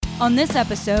on this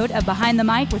episode of Behind the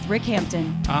Mic with Rick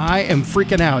Hampton. I am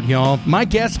freaking out, y'all. My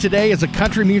guest today is a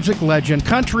country music legend,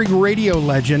 country radio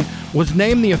legend, was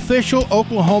named the official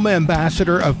Oklahoma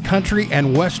ambassador of country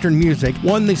and western music,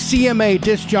 won the CMA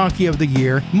Disc Jockey of the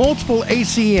Year, multiple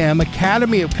ACM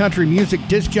Academy of Country Music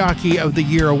Disc Jockey of the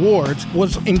Year awards,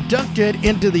 was inducted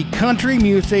into the Country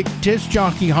Music Disc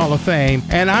Jockey Hall of Fame,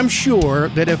 and I'm sure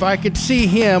that if I could see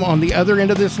him on the other end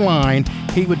of this line,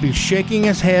 he would be shaking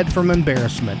his head from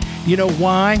embarrassment. You know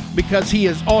why? Because he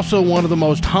is also one of the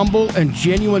most humble and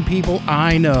genuine people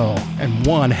I know, and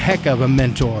one heck of a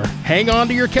mentor. Hang on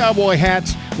to your cowboy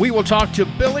hats. We will talk to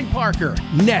Billy Parker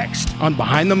next on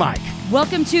Behind the Mic.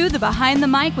 Welcome to the Behind the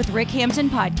Mic with Rick Hampton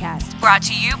podcast, brought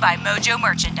to you by Mojo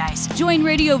Merchandise. Join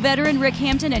radio veteran Rick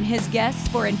Hampton and his guests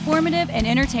for informative and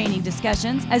entertaining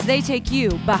discussions as they take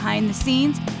you behind the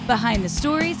scenes, behind the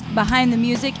stories, behind the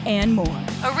music, and more.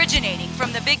 Originating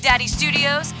from the Big Daddy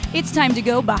Studios, it's time to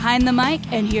go behind the mic,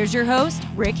 and here's your host,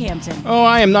 Rick Hampton. Oh,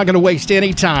 I am not going to waste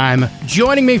any time.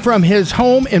 Joining me from his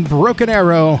home in Broken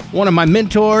Arrow, one of my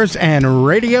mentors and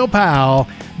radio pal,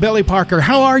 Billy Parker.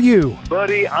 How are you?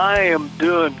 Buddy, I am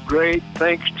doing great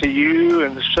thanks to you,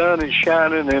 and the sun is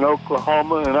shining in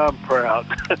Oklahoma, and I'm proud.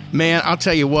 Man, I'll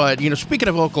tell you what, speaking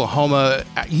of Oklahoma,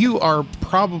 you are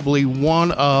probably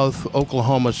one of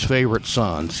Oklahoma's favorite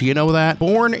sons. You know that?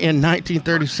 Born in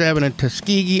 1937 in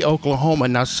Tuskegee, Oklahoma.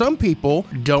 Now, some people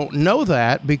don't know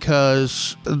that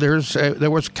because there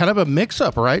was kind of a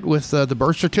mix-up, right, with the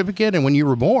birth certificate and when you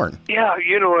were born. Yeah,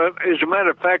 as a matter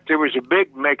of fact, there was a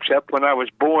big mix-up when I was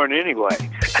born anyway.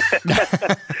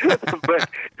 But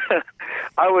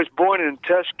I was born in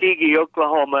Tuskegee,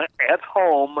 Oklahoma, at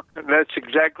home. That's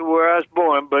exactly where I was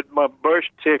born, but my birth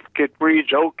certificate reads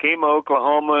Okemah,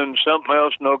 Oklahoma, and something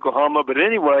else in Oklahoma. But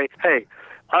anyway, hey,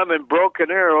 I'm in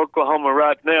Broken Arrow, Oklahoma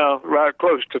right now, right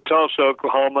close to Tulsa,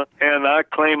 Oklahoma, and I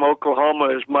claim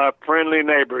Oklahoma as my friendly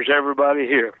neighbors, everybody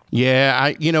here.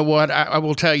 Yeah, you know what? I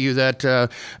will tell you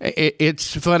that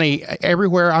it's funny.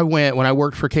 Everywhere I went when I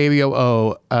worked for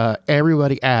KBOO,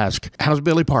 everybody asked, how's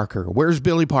Billy Parker? Where's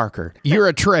Billy Parker? You're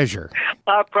a treasure.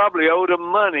 I probably owed them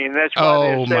money, and that's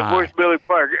why they said, where's Billy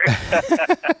Parker?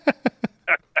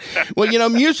 Well,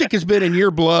 music has been in your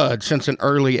blood since an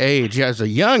early age. As a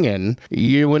youngin',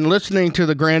 when listening to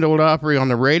the Grand Ole Opry on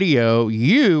the radio,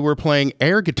 you were playing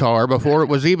air guitar before it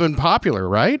was even popular,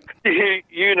 right?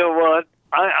 You know what?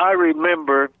 I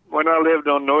remember when I lived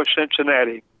on North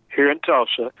Cincinnati here in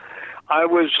Tulsa, I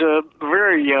was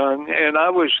very young, and I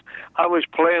was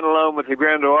playing along with the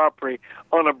Grand Ole Opry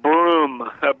on a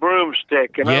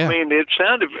broomstick, and yeah. I mean, it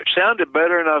sounded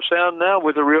better than I sound now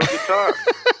with a real guitar.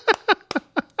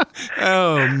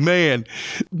 Oh, man.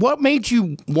 What made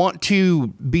you want to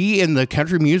be in the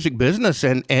country music business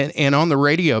and on the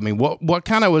radio? I mean, what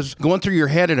kind of was going through your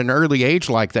head at an early age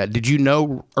like that? Did you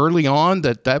know early on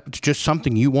that was just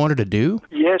something you wanted to do?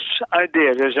 Yes, I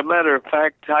did. As a matter of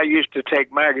fact, I used to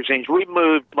take magazines. We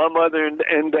moved, my mother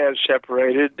and dad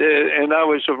separated, and I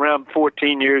was around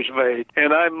 14 years of age.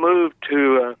 And I moved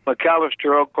to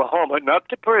McAlester, Oklahoma, not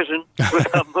to prison,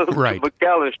 but I moved right. to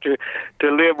McAlester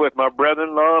to live with my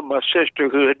brother-in-law and my sister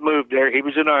who had moved there. He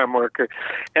was an iron worker.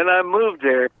 And I moved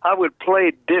there. I would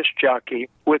play disc jockey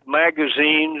with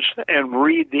magazines and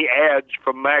read the ads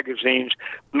from magazines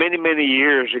many, many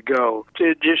years ago.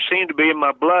 It just seemed to be in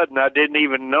my blood, and I didn't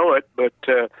even know it, but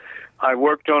I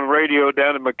worked on radio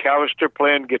down in McAlester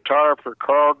playing guitar for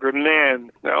Carl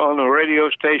Grennan on a radio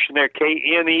station there,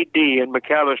 KNED in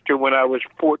McAlester when I was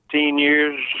 14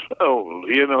 years old,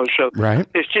 so right.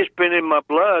 It's just been in my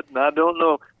blood, and I don't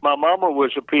know. My mama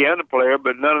was a piano player,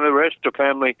 but none of the rest of the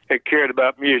family had cared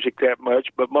about music that much,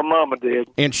 but my mama did.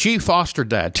 And she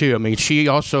fostered that, too. I mean, she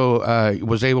also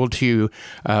was able to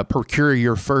procure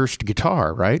your first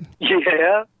guitar, right?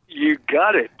 Yeah. You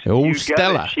got it. Old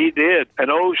Stella. She did. An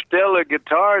old Stella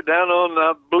guitar down on,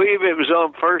 I believe it was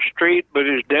on First Street, but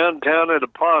it's downtown at a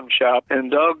pawn shop. And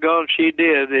doggone, she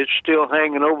did. It's still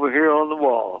hanging over here on the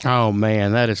wall. Oh,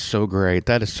 man, that is so great.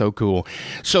 That is so cool.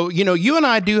 So, you and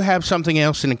I do have something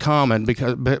else in common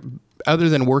because other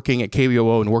than working at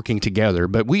KBOO and working together.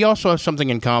 But we also have something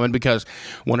in common because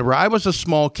whenever I was a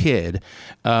small kid,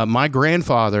 my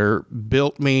grandfather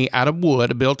built me out of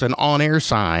wood, built an on-air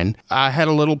sign. I had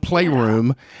a little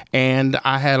playroom and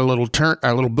I had a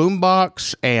little boom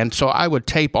box. And so I would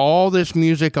tape all this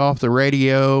music off the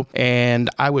radio and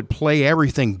I would play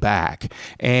everything back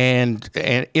and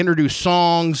introduce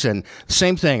songs. And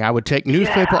same thing, I would take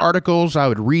newspaper articles, I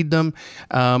would read them.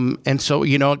 And so,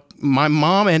 my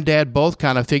mom and dad both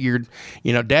kind of figured,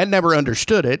 Dad never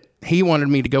understood it. He wanted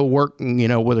me to go work,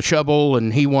 with a shovel,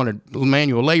 and he wanted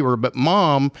manual labor. But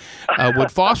Mom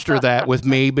would foster that with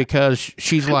me because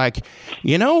she's like,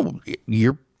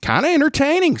 you're kind of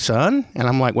entertaining, son. And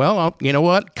I'm like, well, you know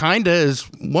what? Kind of is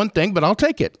one thing, but I'll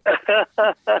take it.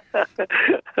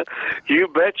 You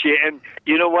betcha. And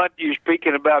you know what? You're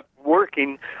speaking about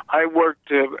working. I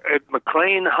worked at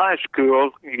McLean High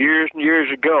School years and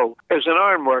years ago as an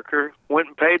iron worker. Went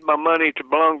and paid my money to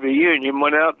belong to the union.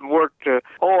 Went out and worked, I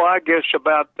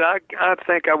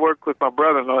think I worked with my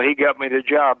brother-in-law. He got me the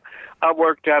job. I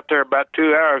worked out there about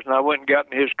 2 hours, and I went and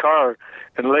got in his car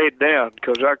and laid down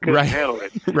because I couldn't handle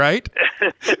it. Right.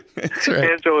 That's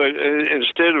right. And so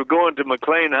instead of going to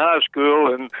McLean High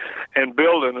School and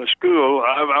building a school,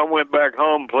 I went back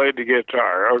home and played the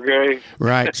guitar, okay?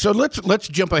 Right. So let's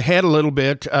jump ahead a little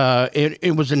bit.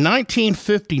 It was in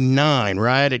 1959,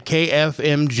 right, at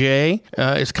KFMJ.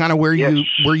 It's kind of where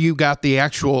you got the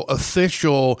actual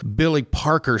official Billy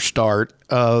Parker start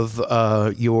of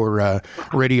your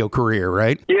radio career,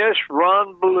 right? Yes,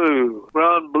 Ron Blue.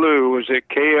 Ron Blue was at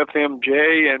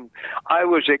KFMJ, and I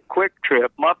was at Quick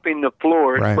Trip, mopping the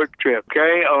floor at Quick Trip,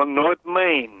 okay, on North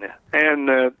Main. And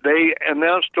they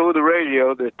announced over the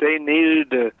radio that they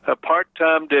needed a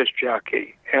part-time disc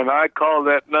jockey. And I called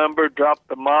that number, dropped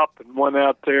the mop, and went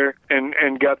out there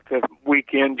and got the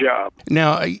weekend job.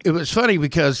 Now, it was funny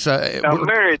because I'm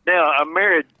married now. I'm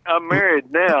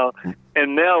married now.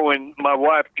 And now when my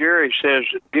wife, Jerry, says,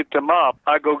 get the mop,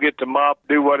 I go get the mop,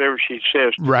 do whatever she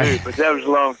says to do. But that was a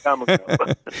long time ago.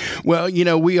 Well,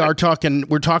 we're talking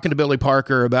to Billy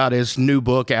Parker about his new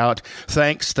book out,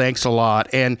 Thanks a Lot.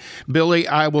 And Billy,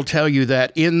 I will tell you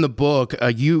that in the book,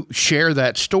 you share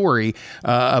that story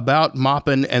about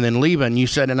mopping and then leaving. You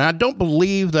said, and I don't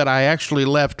believe that I actually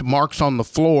left marks on the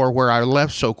floor where I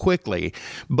left so quickly,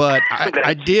 but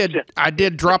I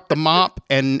did drop the mop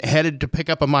and headed to pick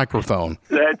up a microphone.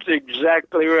 That's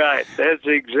exactly right.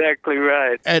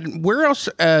 And where else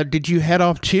did you head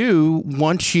off to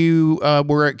once you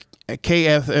were at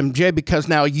KFMJ? Because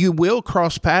now you will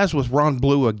cross paths with Ron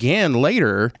Blue again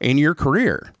later in your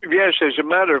career. Yes, as a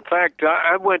matter of fact,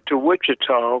 I went to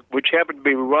Wichita, which happened to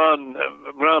be Ron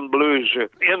Blue's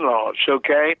in-laws,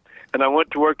 okay? And I went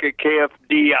to work at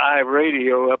KFDI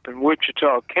Radio up in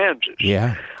Wichita, Kansas.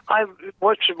 Yeah.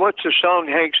 What's the song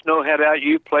Hank Snow had out?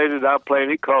 You played it, I played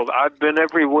it, called "I've Been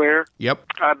Everywhere." Yep,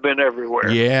 I've been everywhere.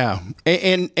 Yeah,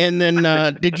 and then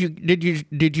did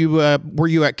you were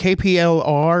you at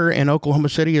KPLR in Oklahoma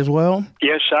City as well?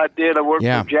 Yes, I did. I worked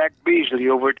with Jack Beasley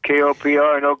over at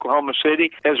KOPR in Oklahoma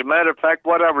City. As a matter of fact,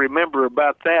 what I remember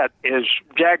about that is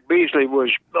Jack Beasley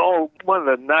was one of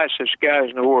the nicest guys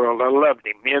in the world. I loved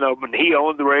him, but he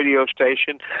owned the radio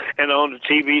station and owned the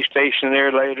TV station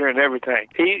there later and everything.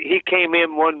 He came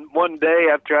in one day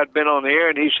after I'd been on the air,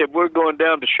 and he said, we're going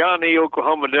down to Shawnee,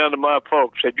 Oklahoma, down to my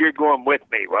folks. Said, you're going with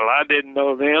me. Well, I didn't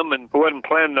know them and wasn't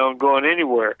planning on going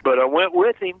anywhere. But I went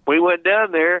with him. We went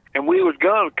down there, and we was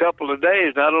gone a couple of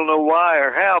days, and I don't know why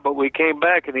or how, but we came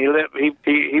back, and he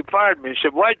fired me. He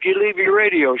said, why'd you leave your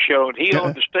radio show? And he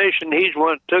owned the station. He's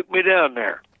one that took me down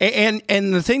there.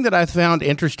 And the thing that I found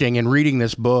interesting in reading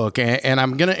this book, and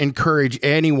I'm going to encourage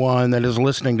anyone that is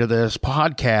listening to this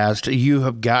podcast, you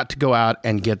have got to go out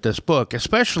and get this book,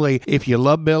 especially if you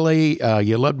love Billy,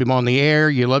 you loved him on the air,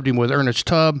 you loved him with Ernest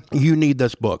Tubb, you need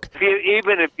this book.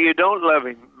 Even if you don't love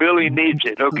him, Billy needs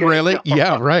it, okay? Really?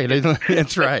 Yeah, right.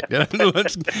 That's right.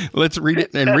 Let's read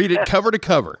it and read it cover to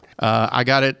cover. I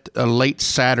got it late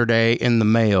Saturday in the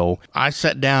mail. I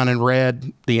sat down and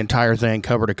read the entire thing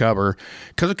cover to cover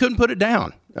because I couldn't put it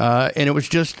down. And it was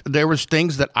just, there was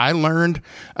things that I learned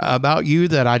about you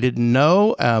that I didn't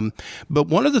know. But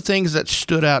one of the things that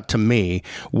stood out to me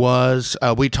was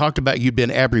we talked about you'd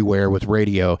been everywhere with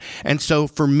radio. And so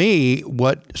for me,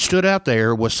 what stood out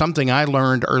there was something I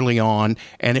learned early on,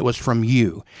 and it was from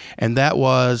you. And that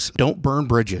was, don't burn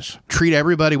bridges. Treat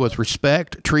everybody with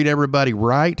respect. Treat everybody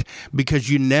right, because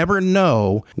you never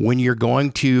know when you're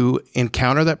going to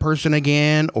encounter that person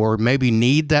again, or maybe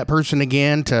need that person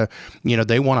again to,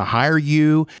 they want to hire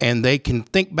you, and they can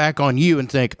think back on you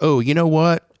and think, oh, you know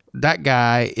what? That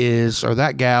guy is, or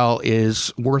that gal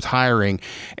is worth hiring.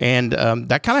 And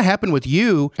that kind of happened with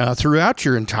you throughout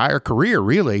your entire career,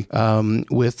 really,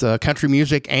 with country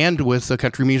music and with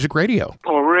country music radio.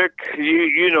 Well, Rick,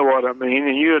 you know what I mean,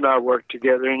 and you and I work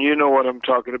together, and you know what I'm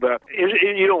talking about.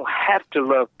 You don't have to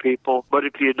love people, but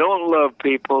if you don't love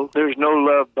people, there's no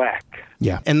love back.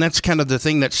 Yeah, and that's kind of the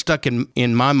thing that stuck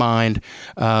in my mind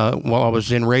while I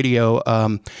was in radio.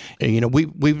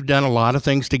 We've done a lot of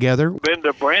things together. Been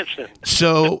to Branson.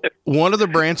 So one of the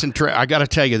Branson, I got to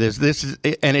tell you this is,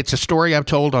 and it's a story I've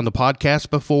told on the podcast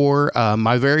before.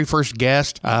 My very first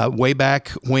guest, way back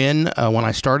when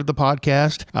I started the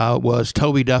podcast, was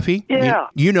Toby Duffy. Yeah,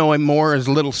 you know him more as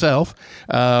Little Self.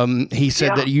 He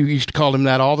said that you used to call him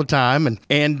that all the time,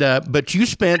 but you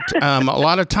spent a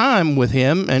lot of time with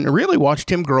him and really watched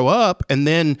him grow up. And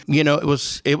then it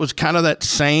was kind of that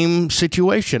same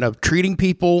situation of treating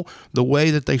people the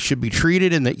way that they should be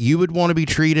treated and that you would want to be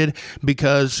treated,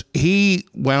 because he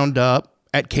wound up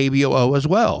at KBOO as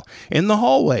well in the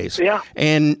hallways. Yeah.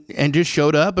 And just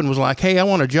showed up and was like, hey, I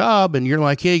want a job. And you're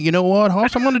like, hey, you know what,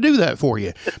 Hoss, I'm going to do that for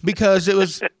you, because it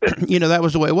was, that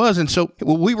was the way it was. And so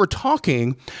we were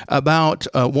talking about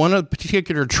one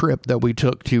particular trip that we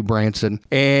took to Branson,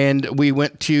 and we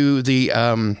went to the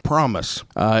Promise.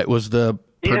 It was the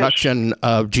production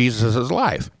of Jesus'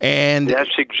 life, and that's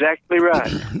exactly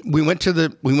right. We went to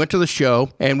the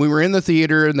show, and we were in the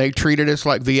theater, and they treated us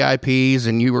like VIPs,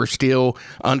 and you were still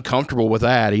uncomfortable with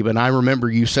that. Even I remember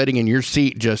you sitting in your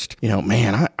seat, just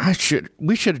man,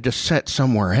 we should have just sat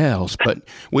somewhere else, but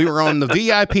we were on the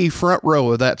VIP front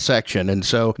row of that section, and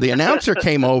so the announcer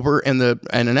came over, and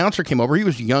an announcer came over. He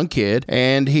was a young kid,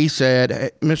 and he said, hey,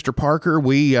 Mr. Parker,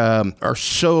 we are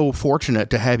so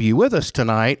fortunate to have you with us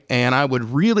tonight, and I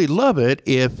would really love it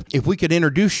if we could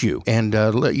introduce you and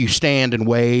let you stand and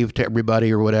wave to everybody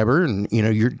or whatever. And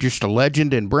you're just a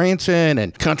legend in Branson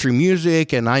and country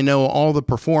music, and I know all the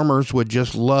performers would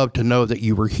just love to know that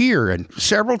you were here. And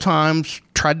several times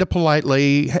tried to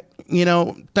politely,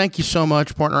 thank you so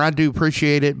much, partner, I do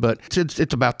appreciate it, but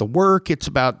it's about the work. It's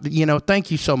about, thank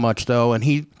you so much, though. And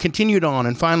he continued on,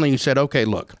 and finally he said, okay,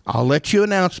 look, I'll let you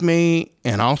announce me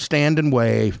and I'll stand and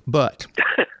wave, but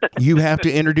you have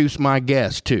to introduce my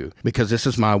guest too, because this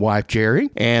is my wife, Jerry,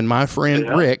 and my friend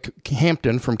Rick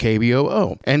Hampton from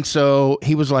KBOO. And so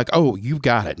he was like, oh, you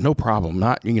got it. No problem.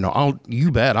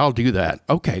 You bet. I'll do that.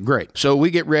 Okay, great. So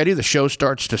we get ready. The show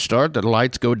starts to start. The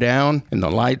lights go down, and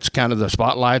the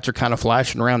spotlights are kind of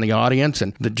flashing around the audience.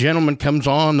 And the gentleman comes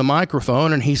on the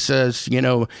microphone, and he says,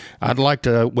 I'd like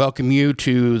to welcome you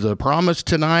to the Promise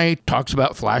tonight. Talks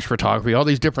about flash photography, all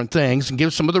these different things, and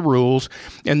gives some of the rules.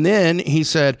 And then he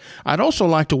said, I'd also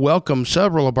like to welcome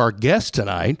several of our guests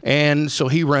tonight. And so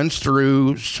he runs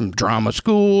through some drama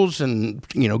schools and,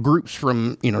 groups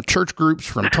from, church groups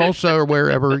from Tulsa or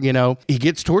wherever, He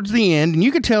gets towards the end, and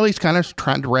you can tell he's kind of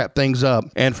trying to wrap things up.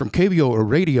 And from KBOO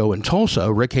Radio in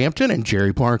Tulsa, Rick Hampton and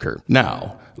Jerry Parker.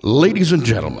 Now, ladies and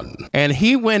gentlemen, and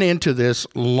he went into this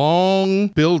long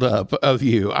buildup of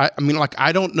you.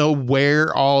 I don't know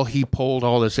where all he pulled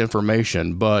all this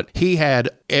information, but he had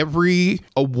every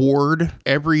award,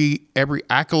 every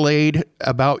accolade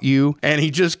about you, and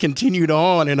he just continued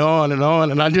on and on and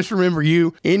on. And I just remember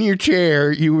you in your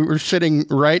chair. You were sitting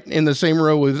right in the same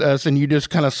row with us, and you just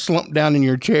kind of slumped down in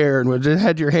your chair and just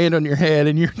had your hand on your head,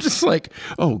 and you're just like,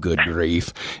 oh, good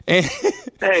grief. And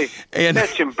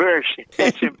that's embarrassing.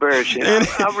 That's embarrassing.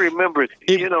 I remember,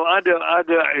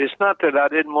 it's not that I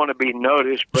didn't want to be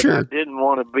noticed, but sure. I didn't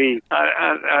want to be,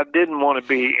 I didn't want to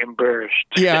be embarrassed.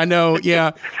 Yeah, I know.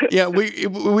 Yeah. Yeah.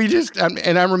 We just,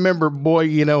 and I remember, boy,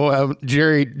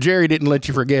 Jerry didn't let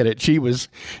you forget it.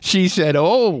 She said,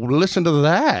 oh, listen to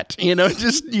that.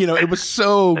 It was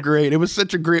so great. It was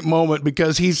such a great moment,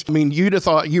 because you'd have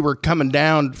thought you were coming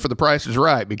down for The Price is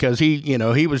Right, because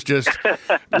he was just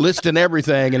listing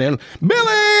everything, and then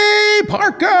Billy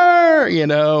Parker,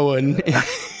 and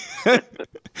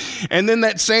and then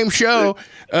that same show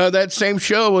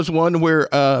was one where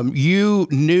you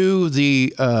knew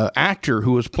the actor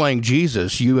who was playing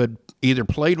Jesus. You had either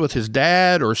played with his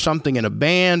dad or something in a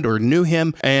band or knew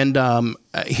him, and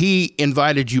he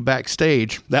invited you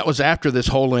backstage. That was after this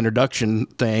whole introduction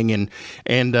thing,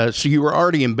 and so you were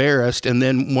already embarrassed, and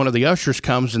then one of the ushers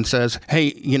comes and says,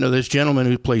 hey, this gentleman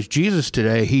who plays Jesus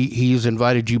today, he's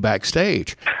invited you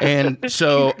backstage. And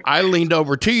so I leaned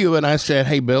over to you and I said,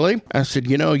 hey, Billy, I said,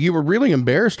 you were really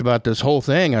embarrassed about this whole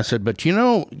thing. I said, but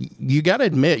you got to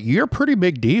admit, you're a pretty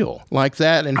big deal like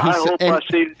that. And I'm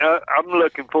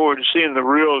looking forward to seeing the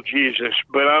real Jesus,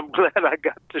 but I'm glad I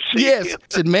got to see him. I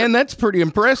said, man, that's pretty very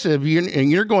impressive.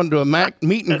 You're going to a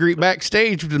meet and greet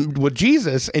backstage with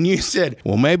Jesus, and you said,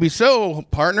 well, maybe so,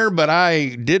 partner, but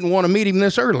I didn't want to meet him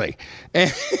this early. And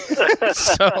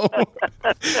so,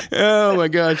 oh my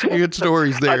gosh, good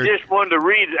stories there. I just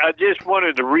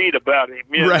wanted to read about him.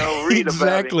 Read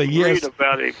exactly. About him. Yes. Read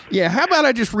about him. Yeah. How about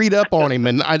I just read up on him,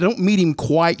 and I don't meet him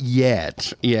quite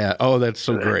yet. Yeah. Oh, that's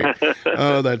so great.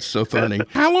 Oh, that's so funny.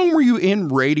 How long were you in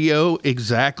radio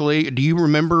exactly? Do you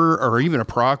remember, or even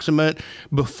approximate,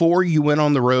 before you went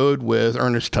on the road with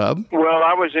Ernest Tubb? Well,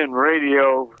 I was in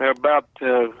radio about.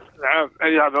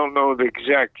 I don't know the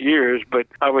exact years, but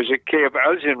I was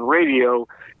in radio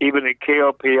even at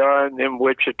KLPR and then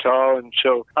Wichita, and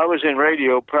so I was in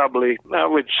radio probably, I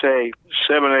would say,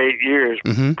 7 or 8 years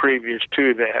previous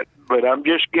to that. But I'm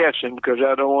just guessing because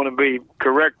I don't want to be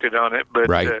corrected on it. But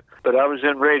right. But I was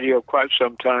in radio quite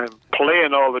some time,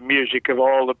 playing all the music of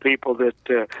all the people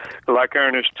that, like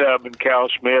Ernest Tubb and Cal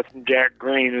Smith and Jack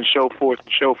Green and so forth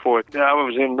and so forth. I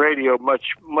was in radio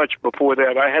much before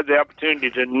that. I had the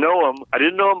opportunity to know them. I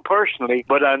didn't know them personally,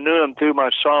 but I knew them through my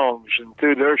songs and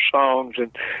through their songs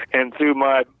and through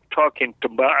my talking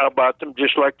about them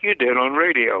just like you did on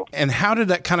radio. And how did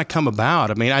that kind of come about?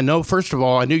 I mean, I know, first of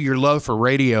all, I knew your love for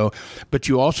radio, but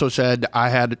you also said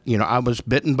I was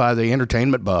bitten by the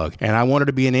entertainment bug, and I wanted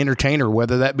to be an entertainer,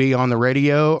 whether that be on the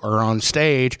radio or on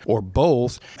stage or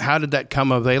both. How did that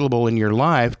come available in your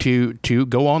life to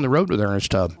go on the road with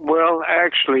Ernest Tubb? Well,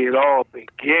 actually, it all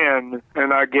began,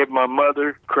 and I give my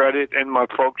mother credit and my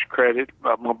folks credit,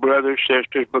 my brothers,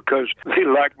 sisters, because they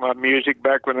liked my music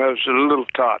back when I was a little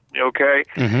tot. Okay,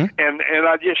 and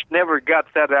I just never got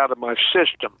that out of my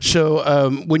system.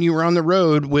 So when you were on the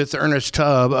road with Ernest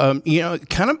Tubb,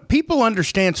 kind of people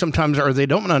understand sometimes, or they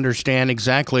don't understand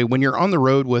exactly when you're on the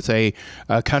road with a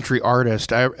country artist.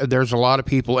 There's a lot of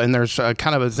people, and there's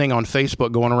kind of a thing on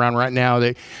Facebook going around right now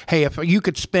that, hey, if you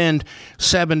could spend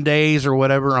 7 days or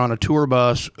whatever on a tour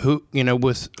bus,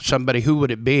 with somebody, who would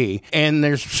it be? And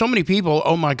there's so many people.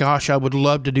 Oh my gosh, I would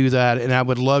love to do that, and I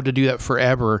would love to do that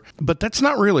forever. But that's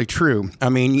not really true. I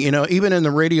mean, even in the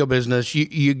radio business,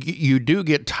 you do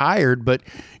get tired, but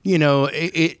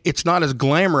it's not as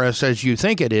glamorous as you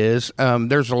think it is.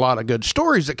 There's a lot of good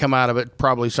stories that come out of it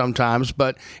probably sometimes,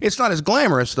 but it's not as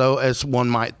glamorous though as one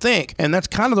might think. And that's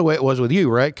kind of the way it was with you,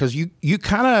 right? Because you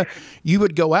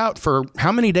would go out for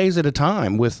how many days at a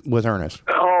time with Ernest?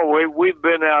 Oh, we've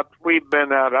been out.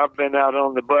 I've been out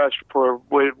on the bus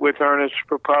with Ernest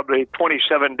for probably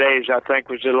 27 days. I think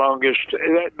was the longest,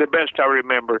 the best I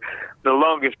remember. The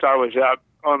longest I was out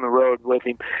on the road with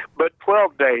him. But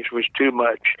 12 days was too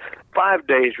much. 5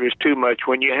 days was too much.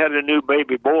 When you had a new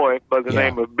baby boy by the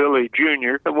name of Billy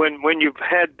Jr., when you've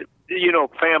had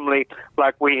family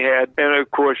like we had, and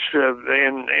of course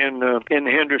in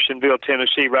Hendersonville,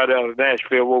 Tennessee, right out of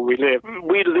Nashville where we live,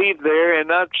 we leave there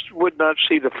and I would not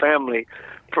see the family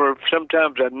for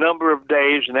sometimes a number of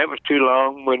days, and that was too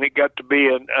long. When it got to be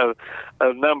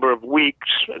a number of weeks,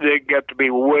 it got to be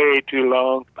way too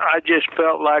long. I just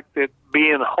felt like that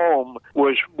being home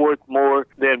was worth more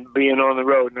than being on the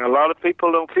road. Now, a lot of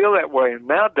people don't feel that way. And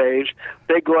nowadays,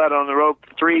 they go out on the road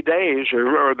for 3 days,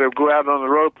 or they'll go out on the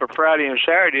road for Friday and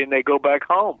Saturday, and they go back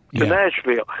home to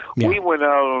Nashville. Yeah. We went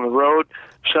out on the road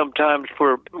sometimes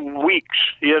for weeks,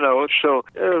 so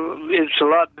it's a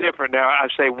lot different now. I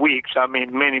say weeks, I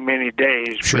mean many, many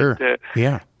days. Sure.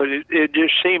 But it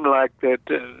just seemed like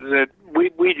that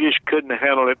we just couldn't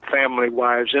handle it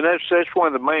family-wise. And that's one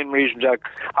of the main reasons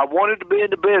I wanted to be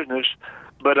in the business,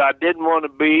 but I didn't want to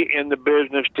be in the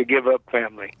business to give up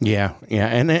family. Yeah,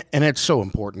 and it's so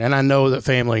important. And I know that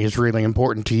family is really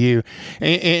important to you.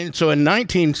 And so in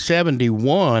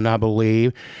 1971, I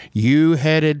believe, you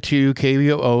headed to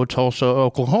KBOO, Tulsa,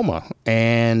 Oklahoma.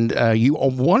 And you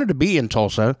wanted to be in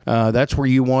Tulsa. That's where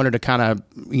you wanted to kind of,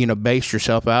 base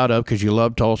yourself out of because you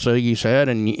loved Tulsa, you said,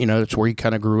 and, that's where you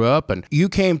kind of grew up. And you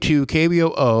came to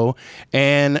KBOO,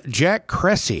 and Jack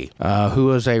Cressy,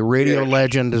 who is a radio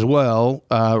legend as well,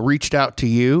 reached out to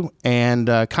you and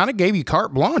kind of gave you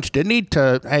carte blanche, didn't he?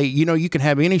 Hey, you can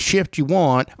have any shift you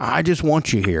want. I just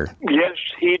want you here. Yes,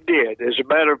 he did. As a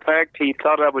matter of fact, he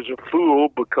thought I was a fool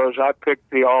because I picked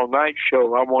the all-night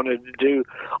show. I wanted to do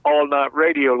all-night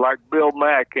radio like Bill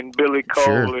Mack and Billy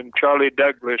Cole and Charlie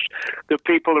Douglas, the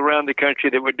people around the country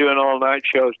that were doing all-night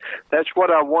shows. That's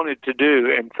what I wanted to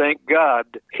do, and thank God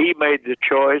he made the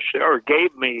choice, or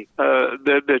gave me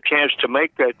the chance to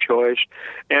make that choice,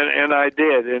 and I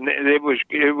did. And it was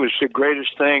the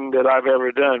greatest thing that I've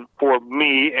ever done for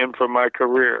me and for my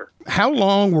career. How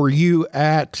long were you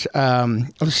at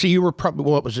let's see, you were probably,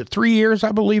 what was it, 3 years,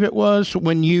 I believe it was,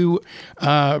 when you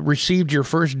received your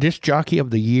first Disc Jockey of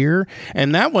the Year,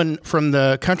 and that one from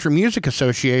the Country Music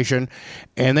Association,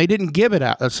 and they didn't give it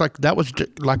out. That was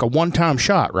like a one-time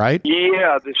shot, right?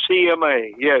 Yeah, the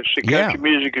CMA, yes, the Country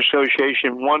Music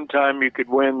Association. One time you could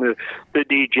win the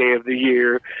DJ of the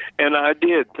Year, and I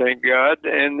did, thank God.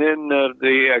 And then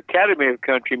the Academy of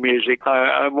Country Music,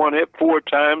 I won it 4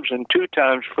 times and 2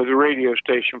 times for the radio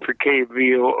station for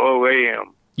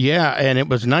KVOO-AM. Yeah, and it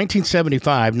was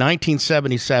 1975,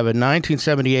 1977,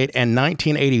 1978, and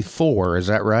 1984. Is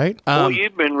that right? Well,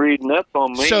 you've been reading up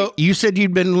on me. So you said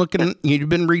you'd been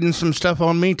reading some stuff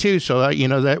on me too. So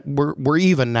that we're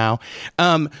even now.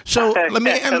 So let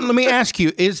me ask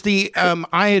you: is the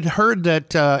I had heard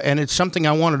that, and it's something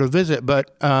I wanted to visit,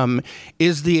 but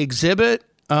is the exhibit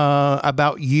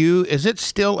about you, is it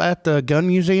still at the Gun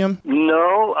Museum?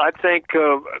 No, I think,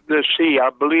 I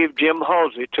believe Jim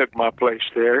Halsey took my place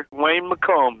there. Wayne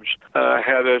McCombs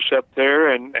had us up there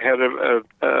and had,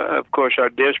 of course, our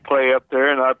display up there,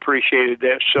 and I appreciated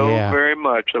that so very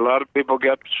much. A lot of people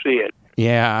got to see it.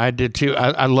 Yeah, I did too.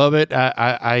 I love it.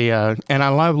 And I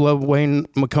love Wayne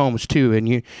McCombs too. And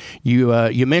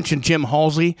you mentioned Jim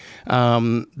Halsey.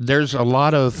 There's a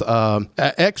lot of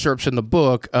excerpts in the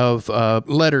book of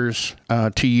letters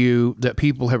to you that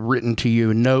people have written to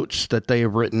you, notes that they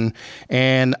have written.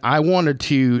 And I wanted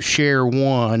to share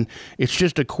one. It's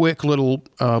just a quick little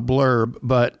blurb,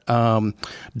 but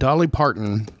Dolly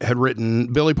Parton had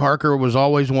written, Billy Parker was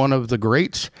always one of the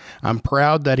greats. I'm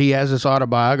proud that he has his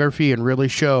autobiography and really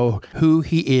show who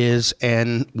he is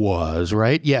and was,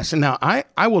 right? Yes. And now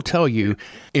I will tell you,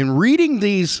 in reading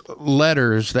these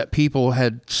letters that people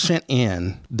had sent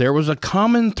in, there was a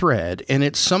common thread, and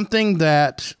it's something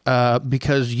that,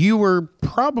 because you were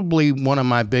probably one of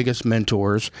my biggest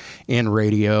mentors in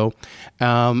radio,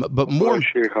 but more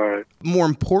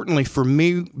importantly for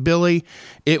me, Billy,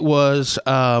 it was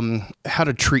how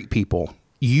to treat people.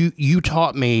 You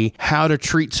taught me how to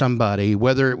treat somebody,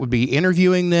 whether it would be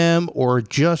interviewing them or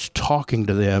just talking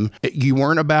to them. You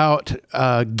weren't about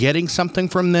getting something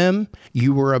from them.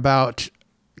 You were about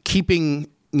keeping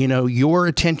your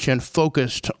attention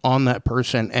focused on that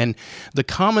person. And the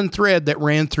common thread that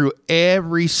ran through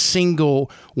every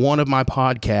single one of my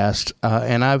podcasts,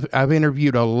 and I've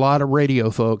interviewed a lot of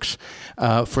radio folks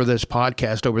for this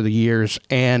podcast over the years,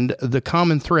 and the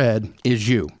common thread is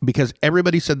you, because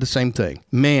everybody said the same thing.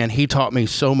 Man, he taught me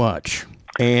so much.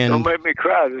 And don't make me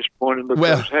cry this morning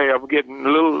because, hey, I'm getting a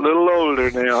little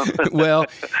older now. Well,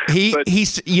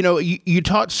 you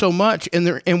taught so much,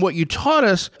 and what you taught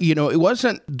us, it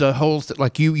wasn't the whole,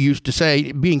 like you used to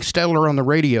say, being stellar on the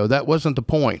radio. That wasn't the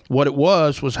point. What it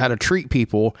was how to treat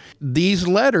people. These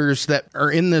letters that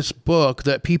are in this book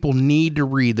that people need to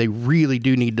read, they really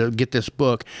do need to get this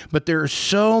book. But there are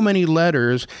so many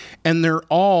letters, and they're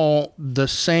all the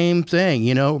same thing.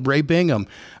 Ray Bingham,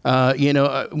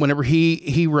 whenever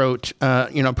he wrote,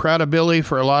 proud of Billy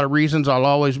for a lot of reasons. I'll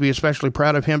always be especially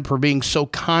proud of him for being so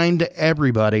kind to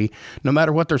everybody, no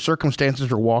matter what their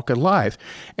circumstances or walk of life.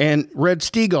 And Red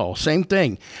Steagall, same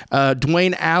thing.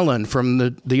 Dwayne Allen from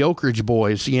the Oak Ridge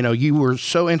Boys, you were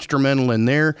so instrumental in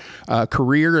their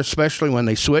career, especially when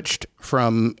they switched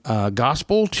from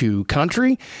gospel to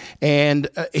country. And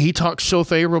he talks so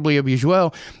favorably of you as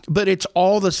well. But it's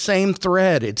all the same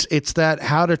thread. It's that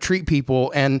how to treat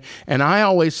people. And I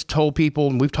always told people,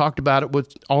 and we've talked about it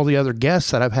with all the other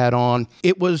guests that I've had on,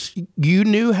 it was you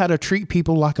knew how to treat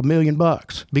people like $1 million,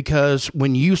 because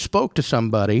when you spoke to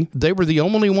somebody, they were the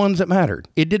only ones that mattered.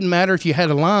 It didn't matter if you had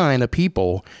a line of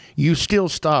people, you still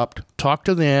stopped, talked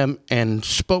to them, and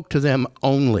spoke to them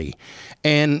only.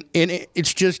 And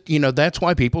it's just, that's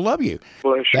why people love you.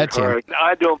 Bless your heart.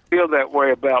 I don't feel that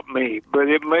way about me, but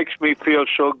it makes me feel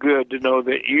so good to know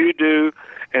that you do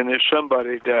and that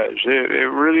somebody does. It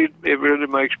really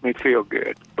makes me feel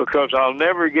good, because I'll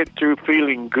never get through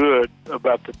feeling good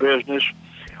about the business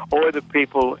or the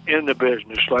people in the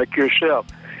business like yourself.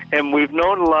 And we've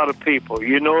known a lot of people.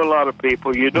 You know a lot of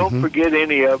people. You don't forget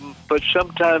any of them, but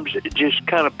sometimes it just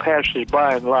kind of passes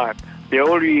by in life. The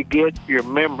older you get, your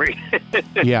memory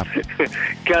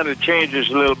kind of changes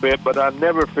a little bit, but I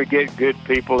never forget good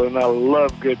people, and I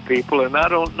love good people, and I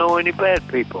don't know any bad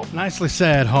people. Nicely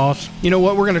said, Hoss. You know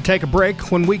what? We're going to take a break.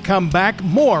 When we come back,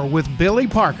 more with Billy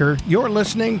Parker. You're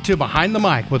listening to Behind the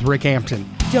Mic with Rick Hampton.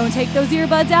 Don't take those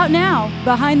earbuds out now.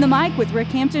 Behind the Mic with Rick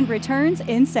Hampton returns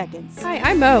in seconds. Hi,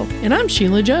 I'm Mo. And I'm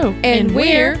Sheila Joe. And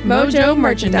we're Mojo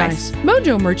Merchandise.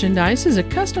 Mojo Merchandise is a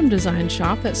custom design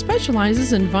shop that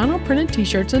specializes in vinyl printed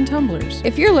t-shirts and tumblers.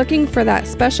 If you're looking for that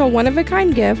special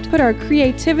one-of-a-kind gift, put our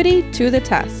creativity to the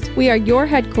test. We are your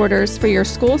headquarters for your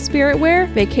school spirit wear,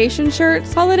 vacation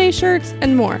shirts, holiday shirts,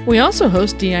 and more. We also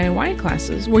host DIY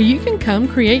classes where you can come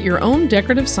create your own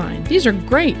decorative sign. These are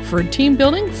great for team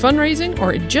building, fundraising,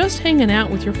 or just hanging out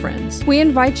with your friends. We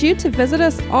invite you to visit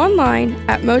us online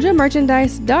at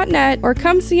mojomerchandise.net or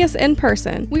come see us in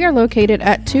person. We are located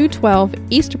at 212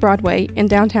 East Broadway in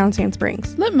downtown Sand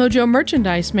Springs. Let Mojo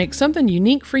Merchandise make something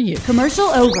unique for you. Commercial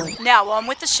over. Now on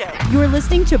with the show. You're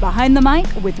listening to Behind the Mic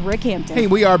with Rick Hampton. Hey,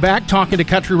 we are back talking to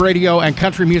country radio and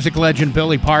country music legend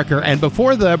Billy Parker. And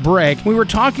before the break, we were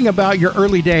talking about your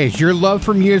early days, your love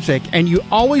for music, and you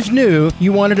always knew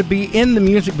you wanted to be in the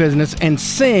music business and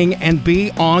sing and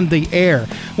be on the air.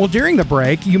 Well, during the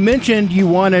break, you mentioned you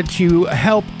wanted to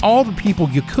help all the people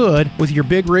you could with your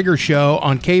Big Rigger show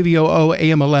on KVOO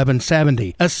AM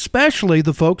 1170, especially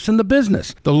the folks in the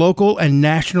business, the local and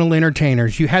national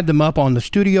entertainers. You had them up on the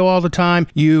studio all the time.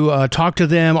 You talked to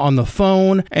them on the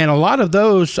phone, and a lot of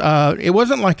those, it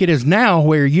wasn't like it is now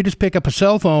where you just pick up a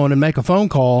cell phone and make a phone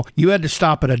call. You had to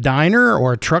stop at a diner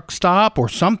or a truck stop or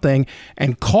something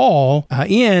and call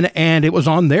in, and it was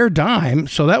on their dime,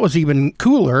 so that was even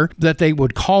cooler that they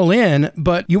would call in,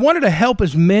 but you wanted to help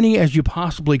as many as you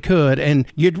possibly could, and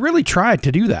you'd really tried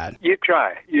to do that. You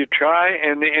try,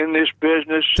 and in this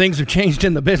business... Things have changed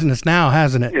in the business now,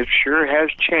 hasn't it? It sure has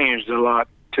changed a lot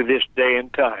to this day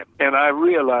and time, and I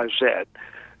realize that.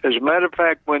 As a matter of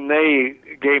fact, when they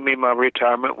gave me my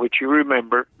retirement, which you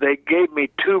remember, they gave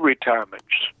me 2 retirements.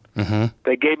 Mm-hmm.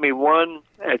 They gave me one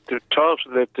at the Tulsa,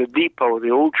 at the depot, the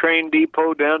old train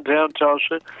depot downtown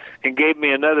Tulsa, and gave me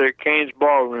another at Kane's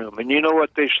Ballroom. And you know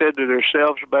what they said to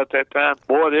themselves about that time?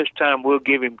 Boy, this time we'll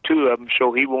give him 2 of them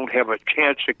so he won't have a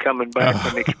chance of coming back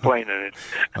and explaining it.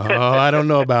 Oh, I don't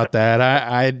know about that.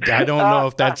 I don't know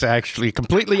if that's actually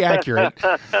completely accurate.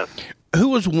 Who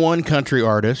was one country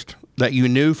artist that you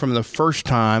knew from the first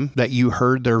time that you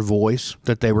heard their voice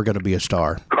that they were going to be a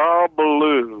star? Carl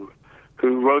Ballou,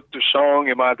 who wrote the song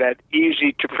Am I That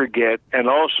Easy to Forget, and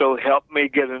also helped me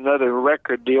get another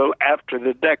record deal after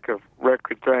the Decca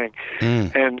record thing.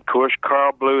 And, of course,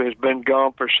 Carl Ballou has been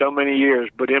gone for so many years,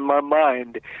 but in my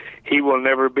mind, he will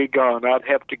never be gone. I'd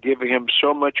have to give him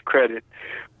so much credit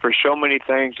for so many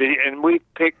things. And we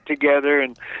picked together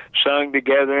and sung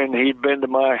together, and he'd been to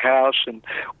my house, and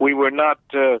we were not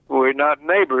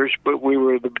neighbors, but we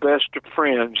were the best of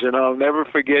friends. And I'll never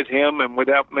forget him. And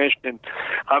without mentioning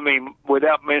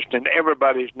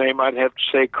everybody's name, I'd have to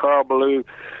say Carl Ballou,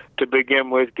 to begin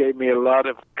with, gave me a lot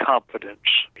of confidence.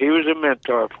 He was a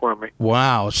mentor for me.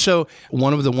 Wow. So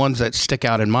one of the ones that stick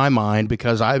out in my mind,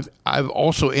 because I've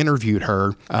also interviewed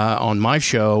her on my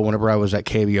show whenever I was at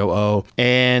KVOO.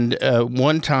 And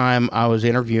one time I was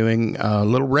interviewing a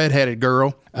little redheaded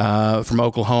girl from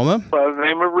Oklahoma. By the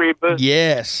name of Reba.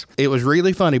 Yes. It was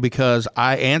really funny because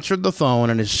I answered the phone,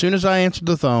 and as soon as I answered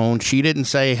the phone, she didn't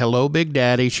say, "Hello, Big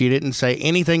Daddy." She didn't say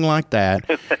anything like that.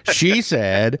 She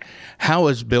said, "How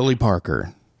is Billy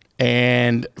Parker?"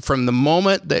 And from the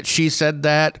moment that she said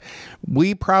that,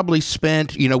 we probably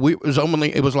spent,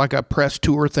 it was like a press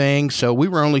tour thing. So we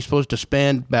were only supposed to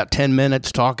spend about 10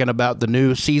 minutes talking about the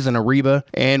new season of Reba.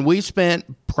 And we spent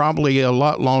probably a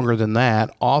lot longer than that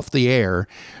off the air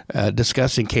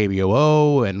discussing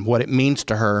KVOO and what it means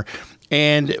to her.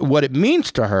 And what it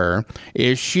means to her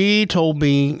is she told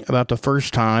me about the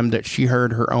first time that she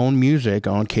heard her own music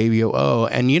on KVOO.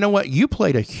 And you know what? You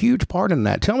played a huge part in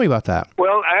that. Tell me about that.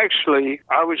 Well, actually,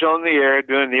 I was on the air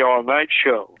doing the all-night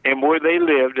show. And where they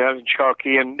lived out in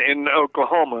Chalky in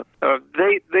Oklahoma,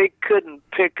 they couldn't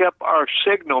pick up our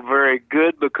signal very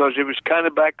good because it was kind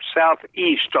of back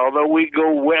southeast, although we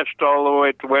go west all the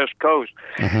way to the West Coast.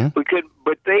 Mm-hmm.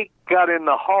 But they got in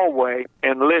the hallway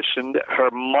and listened. Her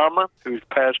mama, who's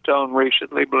passed on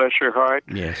recently, bless her heart,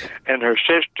 yes, and her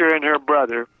sister and her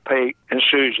brother, Pate and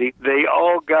Susie, they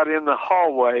all got in the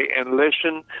hallway and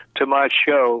listened to my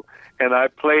show. And I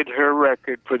played her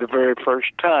record for the very first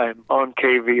time on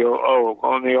KVOO,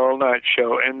 on the all-night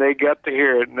show, and they got to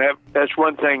hear it. And that's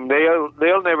one thing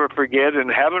they'll never forget and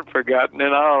haven't forgotten,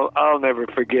 and I'll never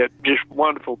forget. Just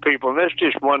wonderful people. And that's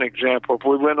just one example. If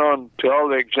we went on to all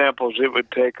the examples, it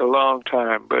would take a long long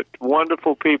time, but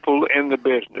wonderful people in the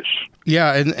business.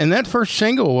 Yeah, and that first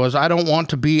single was "I Don't Want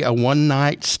to Be a One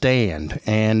Night Stand,"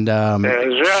 and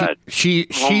That's right.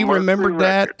 she remembered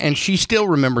that, and she still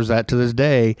remembers that to this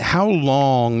day. How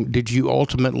long did you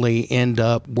ultimately end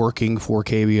up working for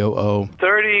KBOO?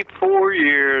 34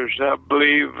 years, I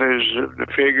believe, is the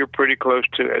figure, pretty close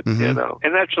to it. You know,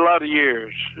 and that's a lot of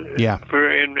years. Yeah.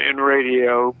 For in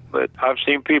radio, but I've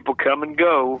seen people come and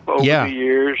go over the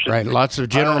years. Right, lots of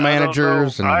general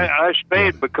managers. I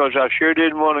stayed because I sure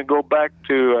didn't want to go back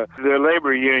to the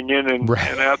labor union and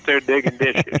out there digging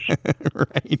dishes.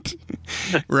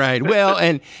 Right. Well,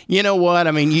 and you know what?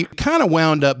 I mean, you kind of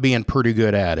wound up being pretty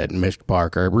good at it, Mr.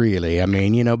 Parker. Really. I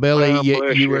mean, you know, Billy,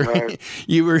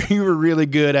 you were really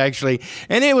good actually,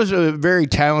 and it was a very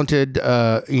talented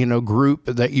group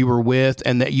that you were with,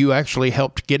 and that you actually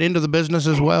helped get into the business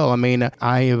as well. I mean,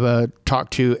 I have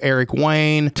talked to Eric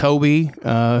Wayne, Toby,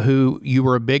 who you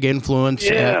were a big influence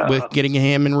with getting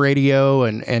him in radio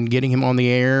and getting him on the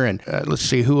air, and let's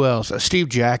see who else. Steve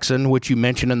Jackson, which you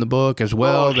mentioned in the book as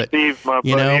well. Steve, my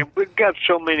buddy. We've got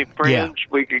so many friends.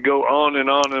 We could go on and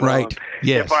on and on.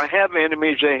 Yes. If I have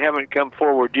enemies, they haven't come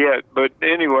forward yet. But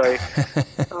anyway,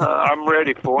 I'm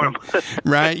ready for them.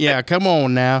 Right? Yeah. Come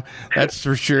on now. That's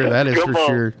for sure. That is for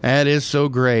sure. That is so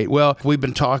great. Well, we've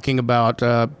been talking about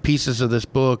pieces of this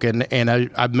book, and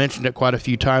I've mentioned it quite a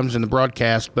few times in the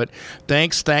broadcast. But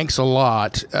thanks a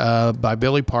lot by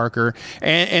Billy Parker,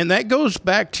 and that goes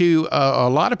back to a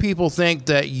lot of people think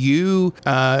that you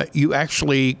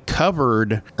actually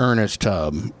covered Ernest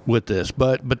Tubb with this,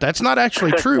 but that's not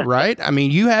actually true, right? I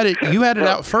mean, you had it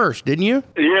out first, didn't you?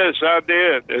 Yes, I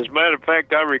did. As a matter of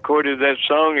fact, I recorded that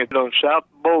song on South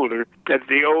Boulder at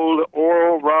the old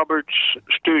Oral Roberts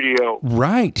studio.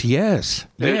 Right. Yes.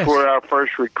 That's where I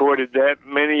first recorded that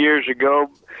many years ago.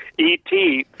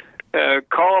 E.T.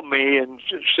 Called me and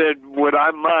said, would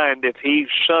I mind if he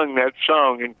sung that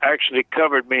song and actually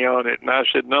covered me on it? And I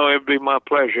said, no, it'd be my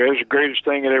pleasure. It was the greatest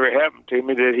thing that ever happened to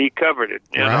me that he covered it.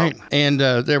 You know? And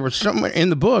there was something in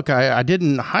the book, I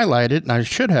didn't highlight it, and I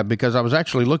should have, because I was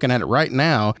actually looking at it right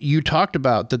now. You talked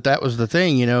about that was the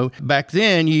thing, you know. Back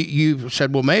then, you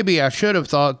said, well, maybe I should have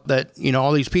thought that, you know,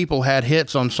 all these people had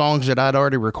hits on songs that I'd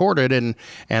already recorded, and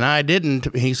I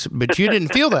didn't. But you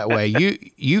didn't feel that way.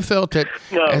 You felt it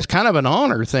as kind of an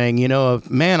honor thing, you know,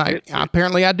 of, man,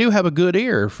 apparently I do have a good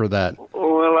ear for that.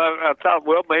 Well, I thought,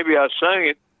 well, maybe I sung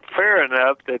it fair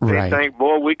enough that they think,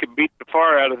 boy, we could beat the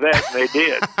fire out of that, and they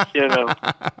did, you know.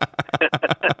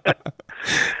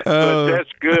 But that's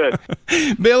good.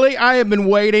 Billy, I have been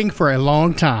waiting for a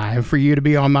long time for you to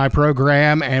be on my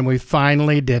program, and we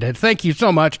finally did it. Thank you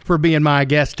so much for being my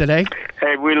guest today.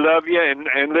 Hey, we love you,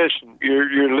 and listen,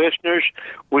 your listeners,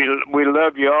 we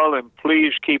love you all, and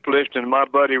please keep listening to my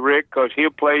buddy Rick, because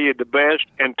he'll play you the best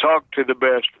and talk to the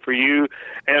best for you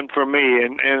and for me.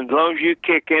 And as long as you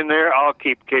kick in there, I'll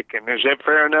keep kicking. Is that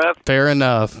fair enough? Fair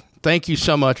enough. Thank you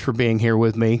so much for being here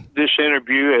with me. This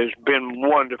interview has been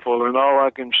wonderful, and all I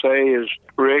can say is,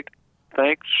 Rick,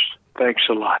 thanks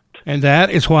a lot. And that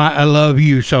is why I love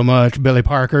you so much, Billy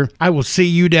Parker. I will see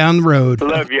you down the road.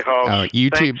 Love you, Hoss.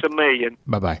 You thanks too. a million.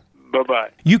 Bye-bye.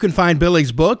 Bye-bye. You can find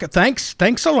Billy's book, Thanks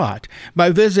a Lot, by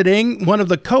visiting one of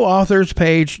the co-authors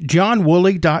page,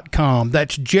 johnwooley.com.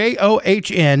 That's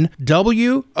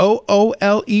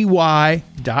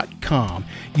JOHNWOOLEY.com.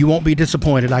 You won't be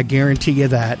disappointed, I guarantee you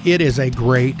that. It is a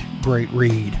great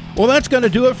read. Well, that's going to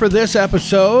do it for this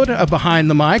episode of Behind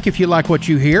the Mic. If you like what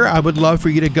you hear, I would love for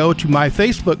you to go to my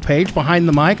Facebook page, Behind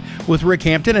the Mic with Rick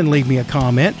Hampton, and leave me a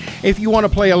comment. If you want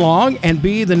to play along and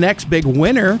be the next big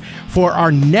winner for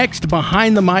our next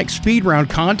Behind the Mic Speed Round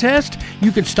contest,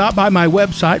 you can stop by my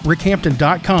website,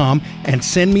 rickhampton.com, and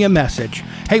send me a message.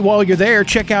 Hey, while you're there,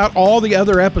 check out all the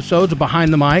other episodes of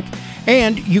Behind the Mic.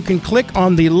 And you can click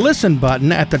on the listen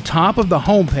button at the top of the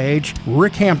homepage,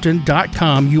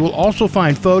 rickhampton.com. You will also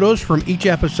find photos from each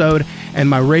episode and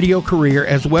my radio career,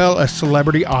 as well as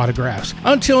celebrity autographs.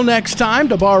 Until next time,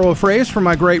 to borrow a phrase from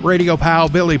my great radio pal,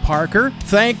 Billy Parker,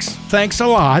 thanks a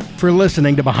lot for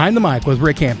listening to Behind the Mic with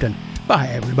Rick Hampton. Bye,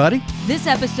 everybody. This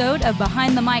episode of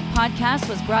Behind the Mic podcast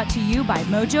was brought to you by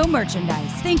Mojo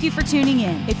Merchandise. Thank you for tuning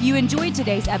in. If you enjoyed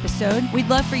today's episode, we'd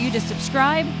love for you to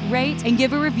subscribe, rate, and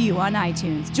give a review on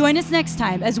iTunes. Join us next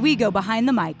time as we go Behind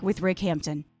the Mic with Rick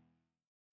Hampton.